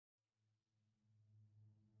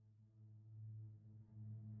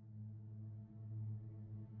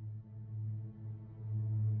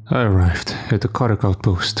I arrived at the Kodak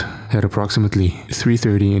outpost at approximately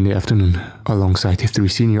 3:30 in the afternoon alongside 3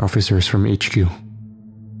 senior officers from HQ.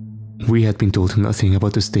 We had been told nothing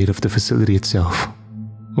about the state of the facility itself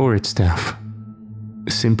or its staff,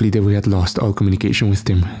 simply that we had lost all communication with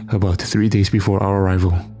them about 3 days before our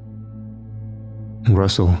arrival.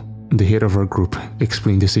 Russell, the head of our group,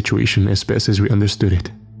 explained the situation as best as we understood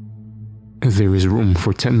it. There is room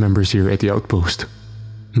for 10 members here at the outpost,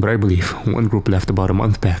 but I believe one group left about a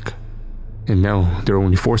month back, and now there are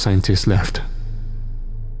only 4 scientists left.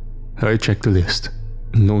 I checked the list,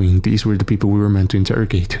 knowing these were the people we were meant to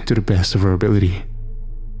interrogate to the best of our ability.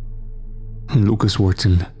 Lucas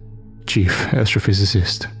Wharton, Chief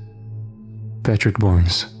Astrophysicist. Patrick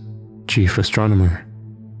Barnes, Chief Astronomer.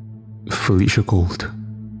 Felicia Colt,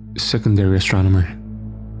 Secondary Astronomer.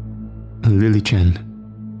 Lily Chen,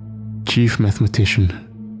 Chief Mathematician.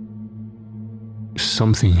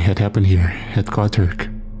 Something had happened here at Kodak,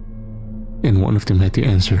 and one of them had the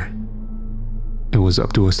answer. It was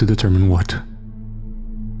up to us to determine what.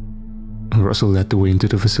 Russell led the way into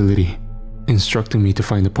the facility, instructing me to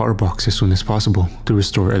find the power box as soon as possible to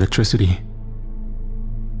restore electricity.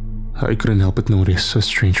 I couldn't help but notice a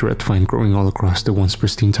strange red vine growing all across the once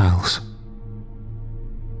pristine tiles.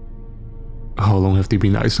 How long have they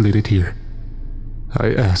been isolated here?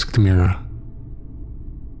 I asked Mira.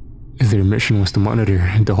 Their mission was to monitor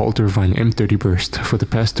the Halter Vine M30 burst for the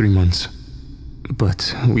past 3 months,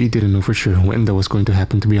 but we didn't know for sure when that was going to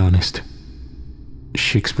happen, to be honest.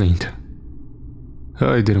 She explained.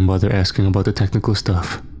 I didn't bother asking about the technical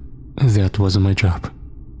stuff. That wasn't my job.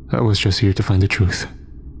 I was just here to find the truth.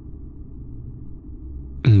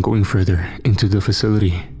 Going further into the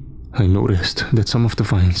facility, I noticed that some of the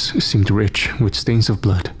vines seemed rich with stains of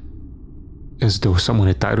blood, as though someone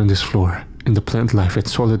had died on this floor and the plant life had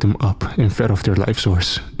swallowed them up and fed off their life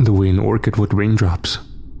source the way an orchid would raindrops.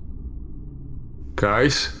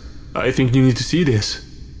 Guys, I think you need to see this.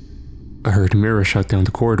 I heard Mira shout down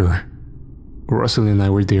the corridor. Russell and I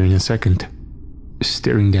were there in a second,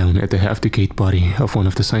 staring down at the half-decayed body of one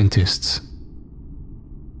of the scientists.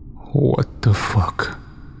 What the fuck?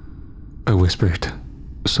 I whispered,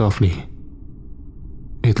 softly.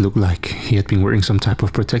 It looked like he had been wearing some type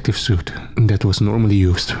of protective suit that was normally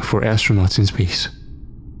used for astronauts in space,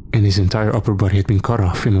 and his entire upper body had been cut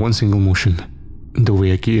off in one single motion, the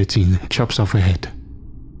way a guillotine chops off a head.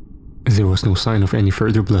 There was no sign of any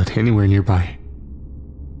further blood anywhere nearby.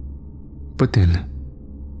 But then,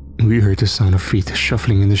 we heard the sound of feet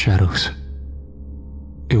shuffling in the shadows.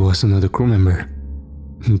 It was another crew member,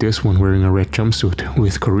 this one wearing a red jumpsuit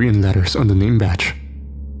with Korean letters on the name badge.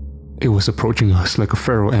 It was approaching us like a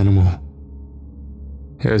feral animal.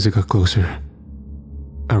 As it got closer,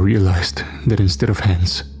 I realized that instead of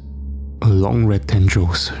hands, long red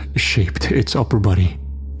tendrils shaped its upper body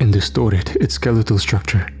and distorted its skeletal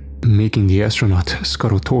structure, making the astronaut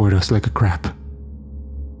scuttle toward us like a crab.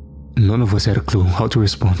 None of us had a clue how to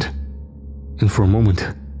respond, and for a moment,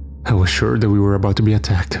 I was sure that we were about to be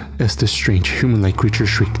attacked as this strange human-like creature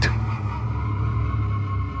shrieked.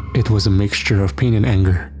 It was a mixture of pain and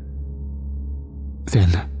anger.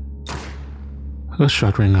 Then, a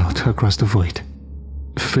shot rang out across the void,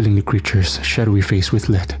 filling the creature's shadowy face with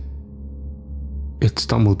lead. It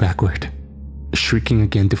stumbled backward, shrieking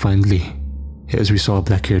again defiantly, as we saw a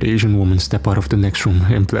black-haired Asian woman step out of the next room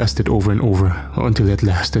and blast it over and over until at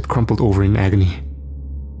last it crumpled over in agony.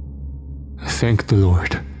 Thank the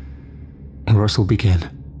Lord, Russell began.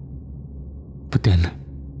 But then,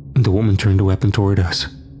 the woman turned the weapon toward us.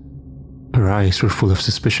 Her eyes were full of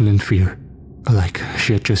suspicion and fear, like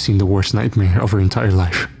she had just seen the worst nightmare of her entire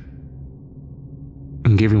life.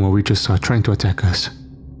 And given what we just saw trying to attack us,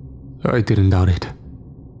 I didn't doubt it.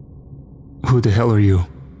 "Who the hell are you?"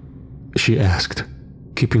 she asked,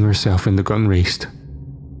 keeping herself and the gun raised.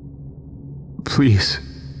 "Please,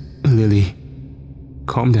 Lily,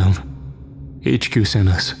 calm down. HQ sent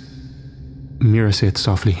us," Mira said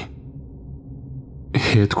softly.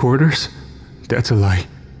 "Headquarters? That's a lie.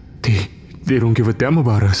 They don't give a damn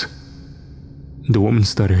about us." The woman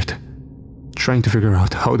stuttered, trying to figure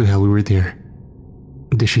out how the hell we were there.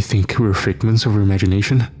 Did she think we were figments of her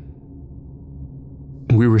imagination?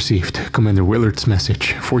 "We received Commander Willard's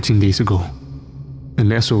message 14 days ago.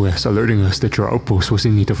 An SOS alerting us that your outpost was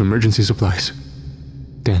in need of emergency supplies.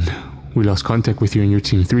 Then, we lost contact with you and your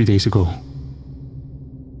team 3 days ago."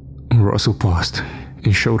 Russell paused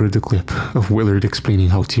and showed her the clip of Willard explaining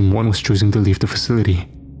how Team 1 was choosing to leave the facility,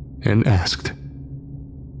 and asked,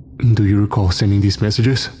 "Do you recall sending these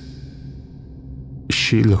messages?"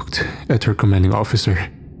 She looked at her commanding officer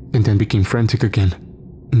and then became frantic again,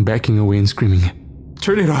 backing away and screaming,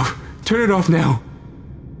 "Turn it off! Turn it off now!"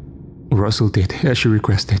 Russell did as she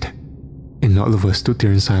requested, and all of us stood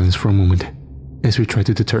there in silence for a moment as we tried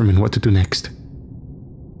to determine what to do next.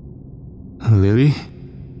 Lily?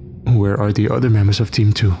 Where are the other members of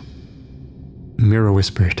Team 2? Mira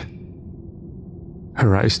whispered.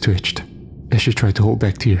 Her eyes twitched as she tried to hold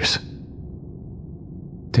back tears.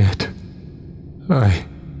 Dad,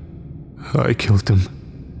 I killed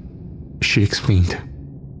them, she explained.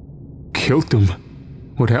 Killed them?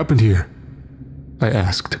 What happened here? I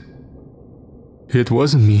asked. It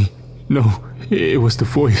wasn't me. No, it was the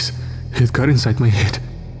voice. It got inside my head.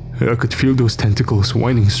 I could feel those tentacles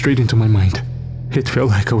whining straight into my mind. It felt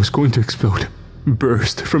like I was going to explode,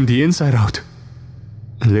 burst from the inside out.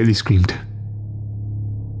 Lily screamed.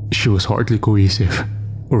 She was hardly cohesive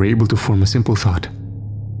or able to form a simple thought.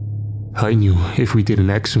 I knew if we didn't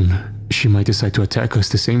act soon, she might decide to attack us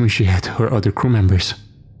the same way she had her other crew members.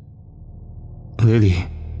 Lily,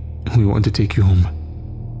 we want to take you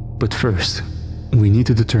home. But first, we need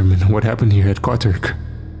to determine what happened here at Koturk.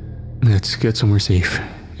 Let's get somewhere safe,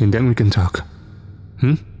 and then we can talk.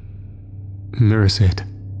 Mira said.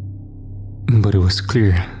 But it was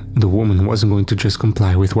clear the woman wasn't going to just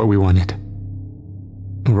comply with what we wanted.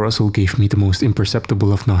 Russell gave me the most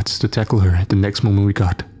imperceptible of nods to tackle her the next moment we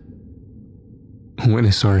got. When I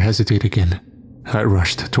saw her hesitate again, I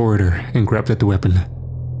rushed toward her and grabbed at the weapon.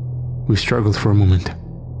 We struggled for a moment,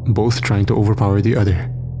 both trying to overpower the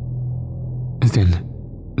other. Then,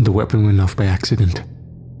 the weapon went off by accident,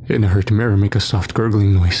 and I heard Mira make a soft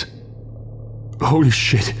gurgling noise. Holy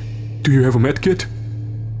shit! Do you have a medkit?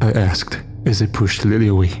 I asked as I pushed Lily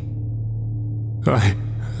away. I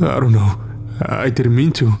don't know. I didn't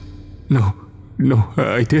mean to. No,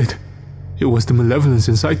 I did. It was the malevolence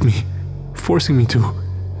inside me, forcing me to.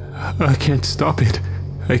 I can't stop it.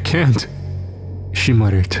 I can't. She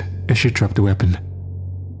muttered as she dropped the weapon.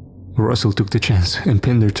 Russell took the chance and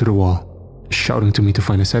pinned her to the wall, shouting to me to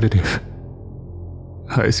find a sedative.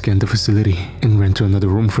 I scanned the facility and ran to another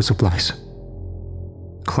room for supplies.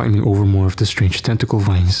 Climbing over more of the strange tentacle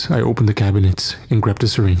vines, I opened the cabinets and grabbed a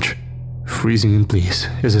syringe, freezing in place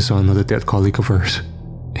as I saw another dead colleague of hers,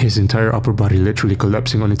 his entire upper body literally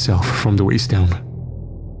collapsing on itself from the waist down.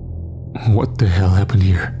 What the hell happened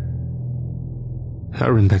here? I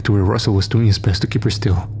ran back to where Russell was doing his best to keep her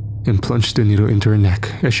still, and plunged the needle into her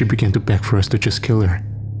neck as she began to beg for us to just kill her.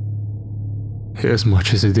 As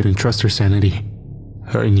much as I didn't trust her sanity,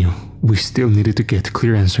 I knew we still needed to get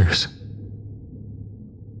clear answers.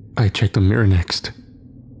 I checked on Mira next.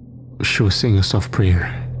 She was saying a soft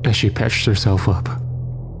prayer as she patched herself up.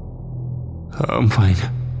 I'm fine.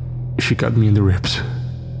 She got me in the ribs.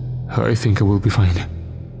 I think I will be fine,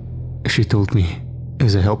 she told me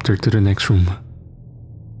as I helped her to the next room.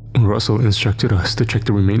 Russell instructed us to check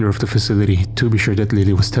the remainder of the facility to be sure that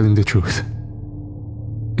Lily was telling the truth.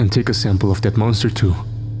 And take a sample of that monster too.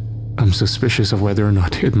 I'm suspicious of whether or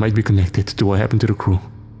not it might be connected to what happened to the crew,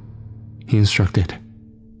 he instructed.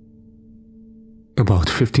 About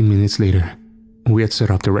 15 minutes later, we had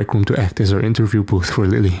set up the rec room to act as our interview booth for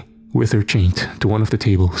Lily, with her chained to one of the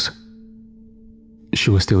tables. She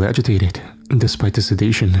was still agitated, despite the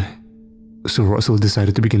sedation, so Russell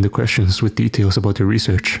decided to begin the questions with details about her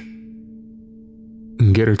research.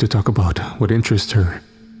 Get her to talk about what interests her,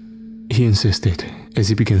 he insisted as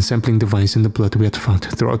he began sampling the vines in the blood we had found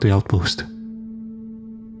throughout the outpost.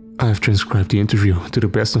 I have transcribed the interview to the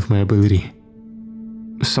best of my ability.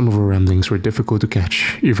 Some of her ramblings were difficult to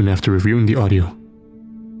catch even after reviewing the audio,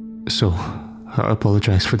 so I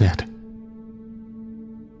apologize for that.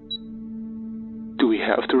 Do we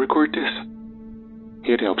have to record this?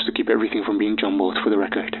 It helps to keep everything from being jumbled for the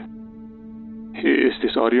record. Is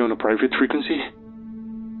this audio on a private frequency?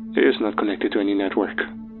 It is not connected to any network.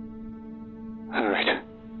 Alright,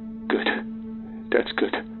 good. That's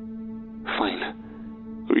good.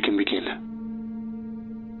 Fine. We can begin.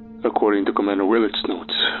 According to Commander Willard's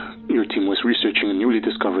notes, your team was researching a newly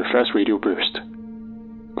discovered fast radio burst.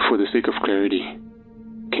 For the sake of clarity,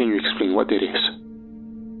 can you explain what it is?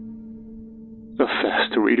 A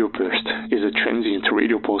fast radio burst is a transient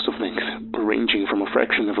radio pulse of length ranging from a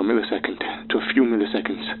fraction of a millisecond to a few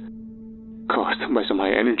milliseconds, caused by some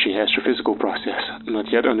high-energy astrophysical process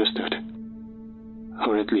not yet understood.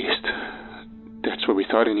 Or at least, that's what we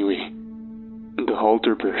thought anyway. The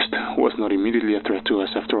halter burst was not immediately a threat to us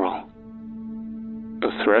after all.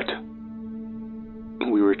 A threat?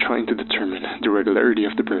 We were trying to determine the regularity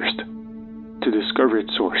of the burst, to discover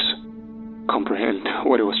its source, comprehend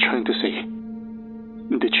what it was trying to say.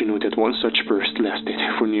 Did you know that one such burst lasted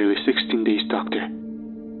for nearly 16 days, Doctor?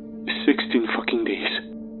 16 fucking days.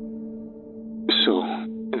 So,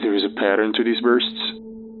 there is a pattern to these bursts?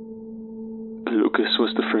 Lucas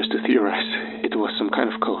was the first to theorize it was some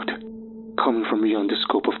kind of code, coming from beyond the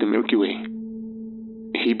scope of the Milky Way.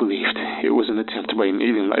 He believed it was an attempt by an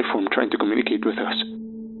alien life form trying to communicate with us.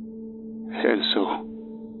 And so,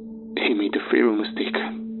 he made the fatal mistake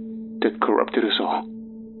that corrupted us all.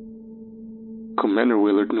 Commander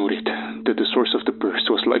Willard noted that the source of the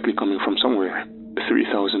burst was likely coming from somewhere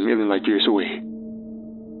 3,000 million light years away.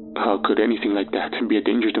 How could anything like that be a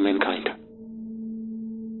danger to mankind?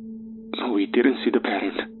 We didn't see the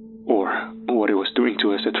pattern, or what it was doing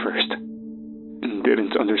to us at first.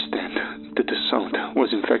 Didn't understand that the sound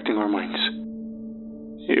was infecting our minds.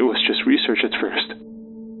 It was just research at first.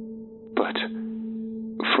 But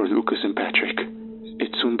for Lucas and Patrick,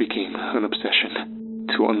 it soon became an obsession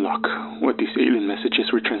to unlock what these alien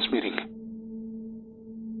messages were transmitting.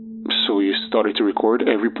 So you started to record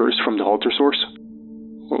every burst from the altar source?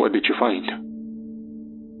 What did you find?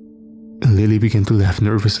 Lily began to laugh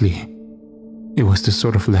nervously. It was the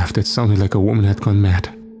sort of laugh that sounded like a woman had gone mad.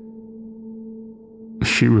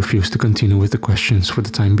 She refused to continue with the questions for the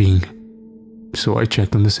time being, so I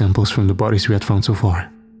checked on the samples from the bodies we had found so far.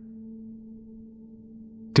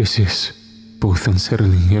 This is both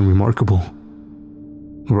unsettling and remarkable,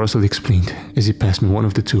 Russell explained as he passed me one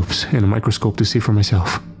of the tubes and a microscope to see for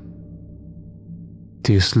myself.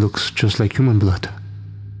 This looks just like human blood.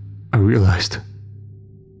 I realized.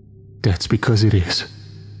 That's because it is.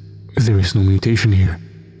 There is no mutation here,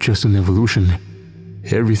 just an evolution.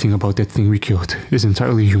 Everything about that thing we killed is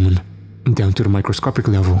entirely human, down to the microscopic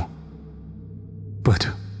level. But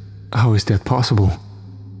how is that possible?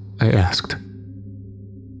 I asked.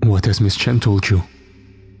 What has Miss Chen told you?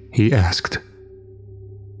 He asked.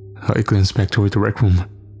 I glanced back toward the rec room,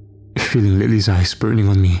 feeling Lily's eyes burning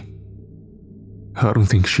on me. I don't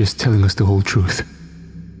think she is telling us the whole truth.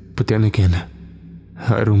 But then again,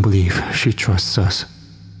 I don't believe she trusts us.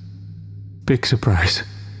 Big surprise.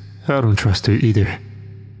 I don't trust her either,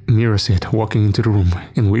 Mira said, walking into the room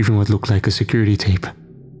and waving what looked like a security tape.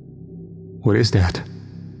 What is that?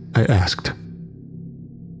 I asked.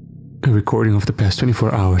 A recording of the past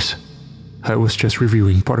 24 hours. I was just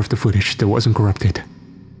reviewing part of the footage that wasn't corrupted.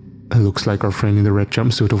 It looks like our friend in the red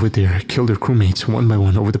jumpsuit over there killed her crewmates one by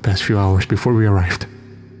one over the past few hours before we arrived.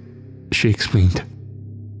 She explained.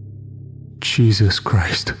 Jesus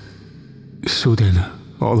Christ. So then,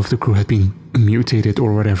 all of the crew had been mutated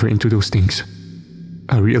or whatever into those things.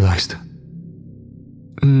 I realized.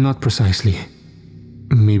 Not precisely.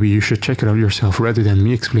 Maybe you should check it out yourself rather than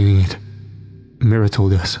me explaining it, Mira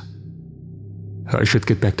told us. I should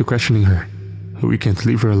get back to questioning her. We can't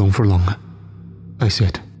leave her alone for long, I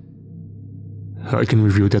said. I can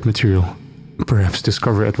review that material, perhaps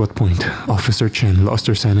discover at what point Officer Chen lost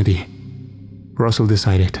her sanity, Russell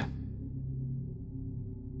decided.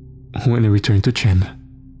 When I returned to Chen,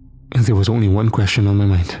 there was only one question on my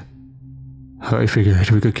mind. I figured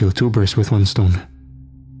we could kill two birds with one stone.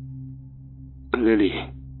 Lily,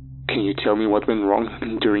 can you tell me what went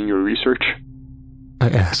wrong during your research? I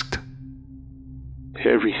asked.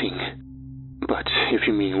 Everything. But if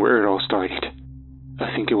you mean where it all started,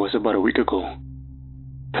 I think it was about a week ago.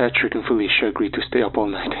 Patrick and Felicia agreed to stay up all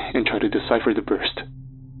night and try to decipher the burst.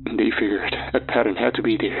 They figured a pattern had to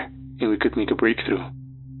be there and we could make a breakthrough.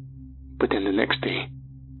 But then the next day,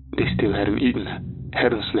 they still hadn't eaten,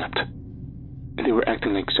 hadn't slept. They were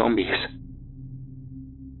acting like zombies.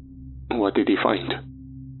 What did they find?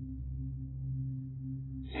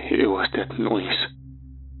 It was that noise.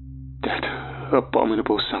 That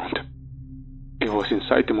abominable sound. It was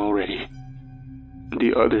inside them already.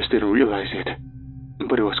 The others didn't realize it,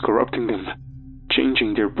 but it was corrupting them,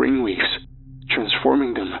 changing their brainwaves,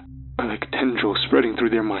 transforming them like tendrils spreading through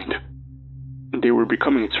their mind. They were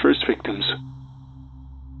becoming its first victims.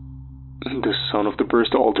 The sound of the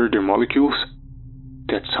burst altered their molecules.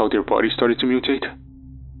 That's how their bodies started to mutate.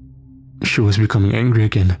 She was becoming angry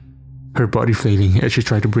again, her body flailing as she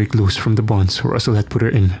tried to break loose from the bonds Russell had put her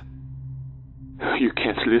in. You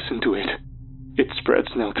can't listen to it. It spreads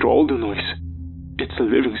now through all the noise. It's a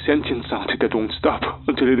living sentient sound that won't stop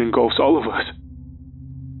until it engulfs all of us.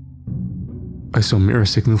 I saw Mira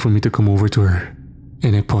signal for me to come over to her,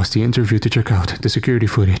 and I paused the interview to check out the security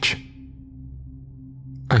footage.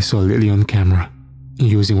 I saw Lily on camera,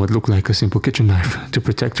 using what looked like a simple kitchen knife to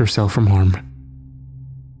protect herself from harm.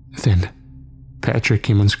 Then, Patrick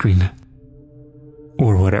came on screen.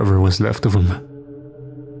 Or whatever was left of him.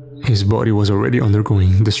 His body was already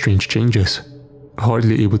undergoing the strange changes,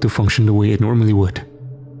 hardly able to function the way it normally would.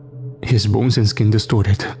 His bones and skin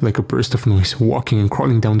distorted like a burst of noise walking and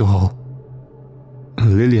crawling down the hall.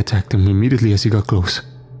 Lily attacked him immediately as he got close,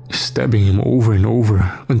 stabbing him over and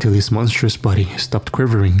over until his monstrous body stopped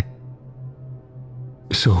quivering.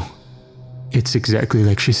 So, it's exactly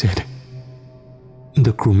like she said.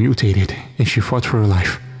 The crew mutated and she fought for her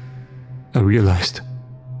life. I realized.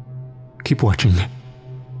 Keep watching.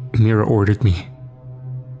 Mira ordered me.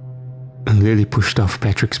 And Lily pushed off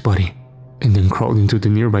Patrick's body and then crawled into the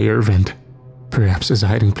nearby air vent, perhaps as a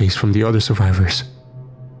hiding place from the other survivors.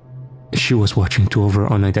 She was watching two of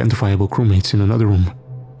her unidentifiable crewmates in another room,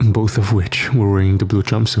 both of which were wearing the blue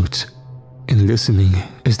jumpsuits, and listening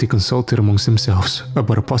as they consulted amongst themselves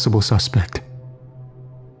about a possible suspect.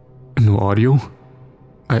 No audio?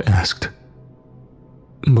 I asked.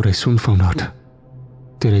 But I soon found out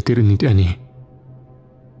that I didn't need any.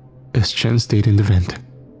 As Chen stayed in the vent,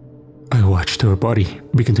 I watched her body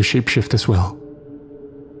begin to shapeshift as well.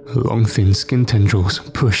 Long thin skin tendrils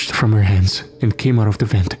pushed from her hands and came out of the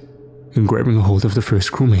vent, grabbing a hold of the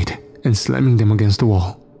first crewmate and slamming them against the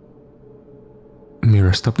wall.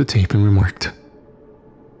 Mira stopped the tape and remarked,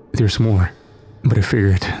 "There's more, but I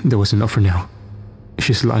figured that was enough for now.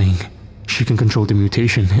 She's lying. She can control the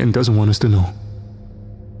mutation and doesn't want us to know."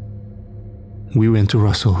 We went to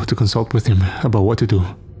Russell to consult with him about what to do.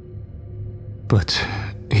 But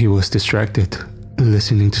he was distracted,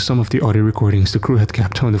 listening to some of the audio recordings the crew had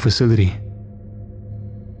kept on the facility.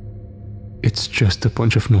 It's just a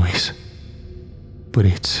bunch of noise. But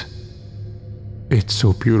it's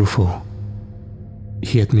so beautiful,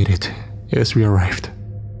 he admitted as we arrived.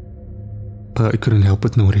 I couldn't help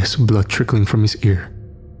but notice blood trickling from his ear.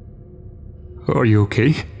 "Are you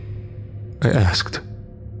okay?" I asked.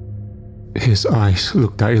 His eyes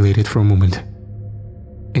looked dilated for a moment,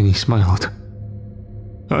 and he smiled.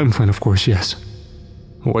 "I'm fine, of course, yes.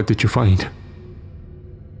 What did you find?"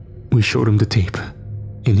 We showed him the tape,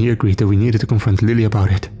 and he agreed that we needed to confront Lily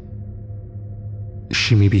about it.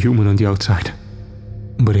 She may be human on the outside,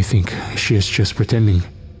 but I think she is just pretending.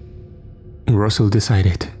 Russell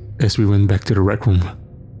decided as we went back to the rec room,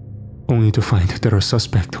 only to find that our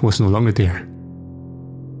suspect was no longer there.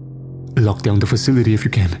 "Lock down the facility if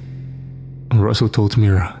you can," Russell told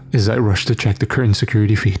Mira as I rushed to check the current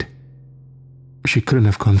security feed. She couldn't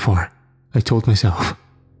have gone far, I told myself.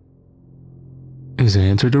 As I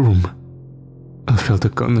entered the room, I felt a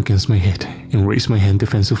gun against my head and raised my hand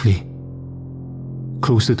defensively.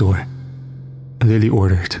 "Close the door," Lily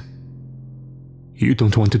ordered. "You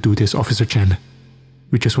don't want to do this, Officer Chen.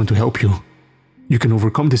 We just want to help you. You can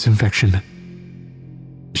overcome this infection."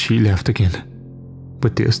 She laughed again,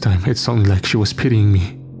 but this time it sounded like she was pitying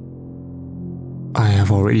me. "I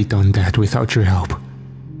have already done that without your help.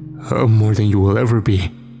 More than you will ever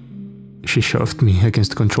be." She shoved me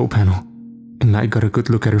against the control panel, and I got a good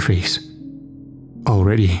look at her face.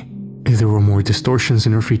 Already, there were more distortions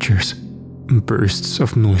in her features, bursts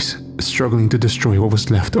of noise struggling to destroy what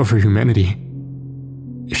was left of her humanity.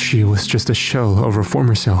 She was just a shell of her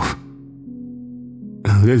former self.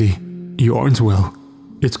 "Lily, you aren't well.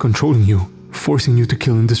 It's controlling you, forcing you to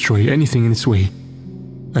kill and destroy anything in its way,"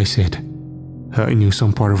 I said. I knew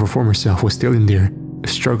some part of her former self was still in there,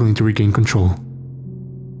 struggling to regain control.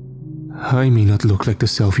 "I may not look like the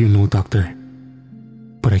self you know, Doctor,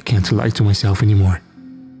 but I can't lie to myself anymore.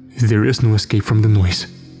 There is no escape from the noise.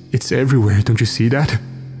 It's everywhere, don't you see that?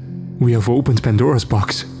 We have opened Pandora's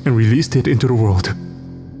box and released it into the world.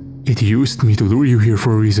 It used me to lure you here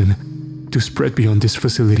for a reason, to spread beyond this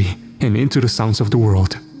facility and into the sounds of the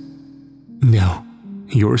world. Now,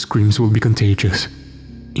 your screams will be contagious.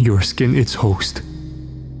 Your skin its host.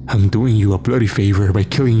 I'm doing you a bloody favor by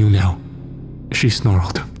killing you now," she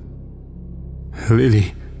snarled.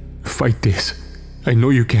 "Lily, fight this. I know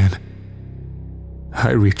you can."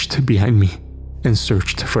 I reached behind me and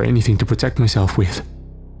searched for anything to protect myself with.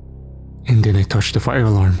 And then I touched the fire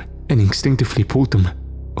alarm and instinctively pulled them,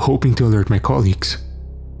 hoping to alert my colleagues.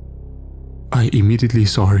 I immediately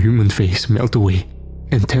saw her human face melt away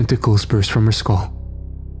and tentacles burst from her skull.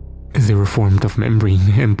 They were formed of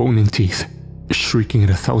membrane and bone and teeth, shrieking at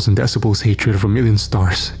 1,000 decibels hatred of a million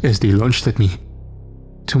stars as they lunged at me.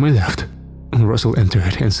 To my left, Russell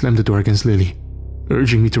entered and slammed the door against Lily,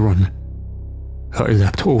 urging me to run. I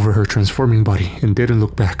leapt over her transforming body and didn't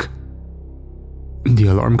look back. The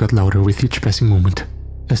alarm got louder with each passing moment,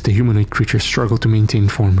 as the humanoid creature struggled to maintain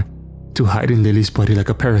form, to hide in Lily's body like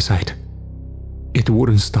a parasite. It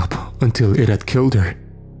wouldn't stop until it had killed her,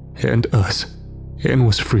 and us, and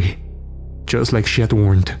was free, just like she had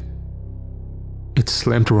warned. It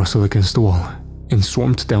slammed Russell against the wall and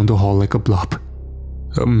swarmed down the hall like a blob,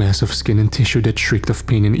 a mass of skin and tissue that shrieked of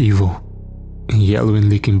pain and evil, yellow and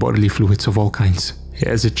leaking bodily fluids of all kinds,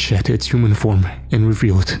 as it shed its human form and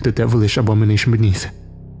revealed the devilish abomination beneath.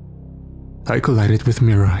 I collided with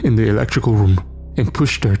Mira in the electrical room and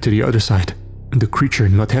pushed her to the other side, the creature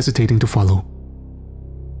not hesitating to follow.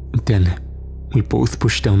 Then, we both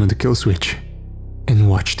pushed down on the kill switch and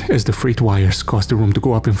watched as the freight wires caused the room to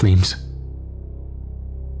go up in flames.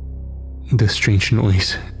 The strange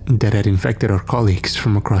noise that had infected our colleagues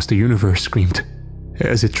from across the universe screamed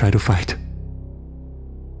as it tried to fight.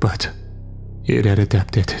 But it had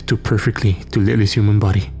adapted too perfectly to Lily's human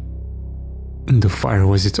body. The fire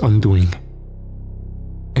was its undoing.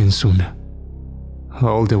 And soon,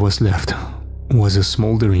 all that was left was a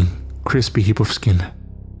smoldering, crispy heap of skin,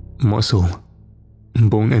 muscle,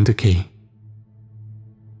 bone and decay.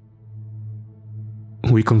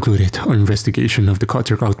 We concluded our investigation of the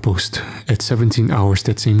Kotter outpost at 17 hours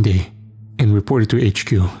that same day and reported to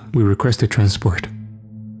HQ we requested transport.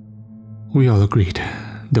 We all agreed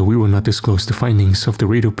that we would not disclose the findings of the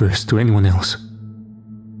radio burst to anyone else.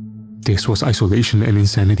 This was isolation and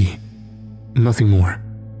insanity, nothing more.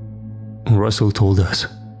 Russell told us.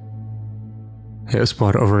 As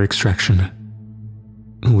part of our extraction,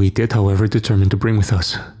 we did however determine to bring with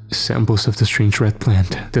us samples of the strange red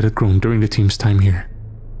plant that had grown during the team's time here.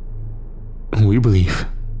 We believe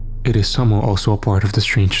it is somehow also a part of the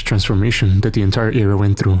strange transformation that the entire era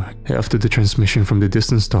went through after the transmission from the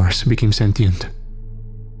distant stars became sentient.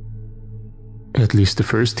 At least the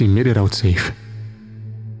first team made it out safe.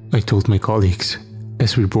 I told my colleagues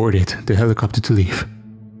as we boarded the helicopter to leave.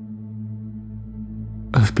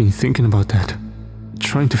 I've been thinking about that,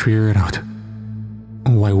 trying to figure it out.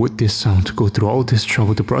 Why would this sound go through all this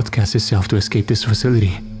trouble to broadcast itself to escape this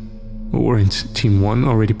facility? Weren't Team 1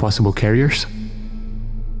 already possible carriers?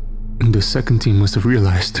 The second team must have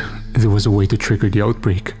realized there was a way to trigger the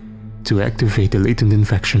outbreak, to activate the latent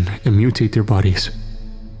infection and mutate their bodies.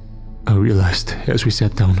 I realized as we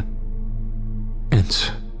sat down.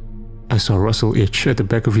 And I saw Russell itch at the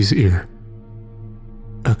back of his ear.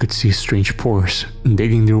 I could see strange pores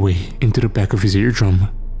digging their way into the back of his eardrum.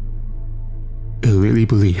 Lily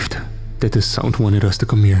believed that the sound wanted us to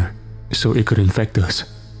come here so it could infect us,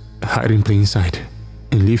 hide in plain sight,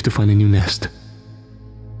 and leave to find a new nest.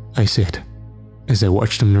 I said, as I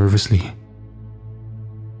watched him nervously.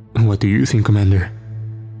 What do you think, Commander?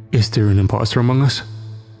 Is there an imposter among us?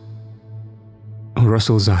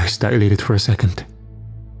 Russell's eyes dilated for a second,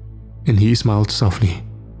 and he smiled softly.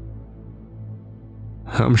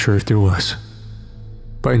 I'm sure if there was,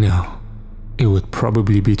 by now, it would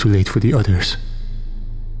probably be too late for the others.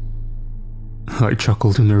 I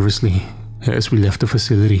chuckled nervously as we left the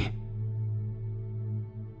facility.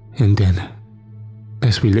 And then,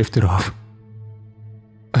 as we lifted off,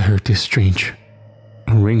 I heard this strange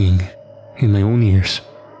ringing in my own ears.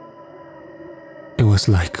 It was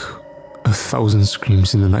like 1,000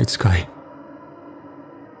 screams in the night sky,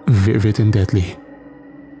 vivid and deadly.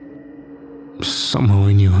 Somehow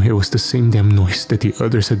I knew it was the same damn noise that the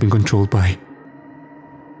others had been controlled by.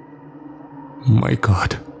 My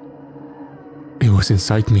God, it was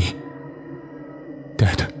inside me.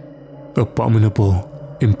 That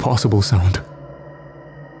abominable, impossible sound,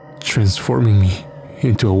 transforming me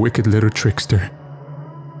into a wicked little trickster,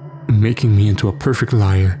 making me into a perfect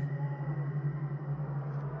liar.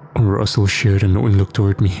 Russell shared a knowing look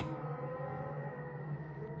toward me,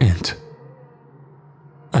 and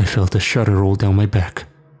I felt a shudder roll down my back.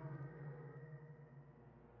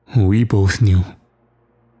 We both knew,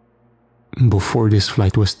 before this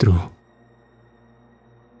flight was through,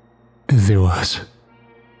 there was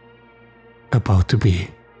about to be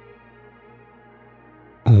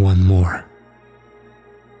one more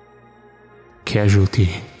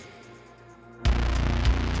casualty.